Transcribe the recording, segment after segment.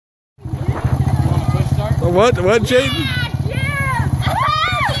What, Jaden?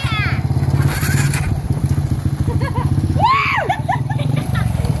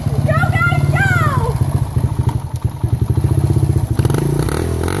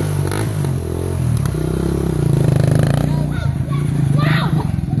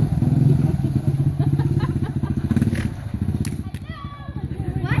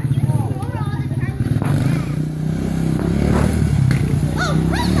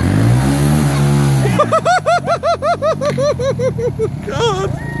 God.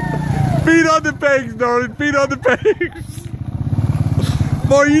 Feet on the pegs, darling. Feet on the pegs.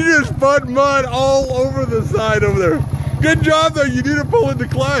 Boy, you just spun mud all over the side over there. Good job, though. You need to pull in the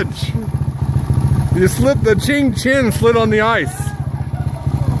clutch. You slipped, the ching chin slid on the ice.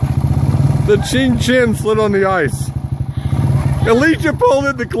 The ching chin slid on the ice. At least you pulled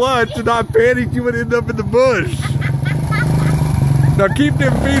in the clutch and not panicked you would end up in the bush. Now keep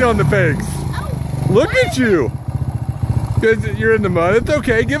them feet on the pegs. Look at you. Because you're in the mud. It's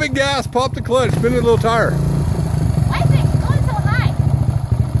okay. Give it gas. Pop the clutch. Spin it a little tire. Why is it going so high?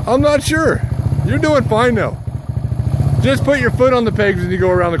 I'm not sure. You're doing fine though. Just put your foot on the pegs when you go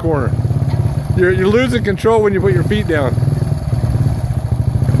around the corner. You're losing control when you put your feet down.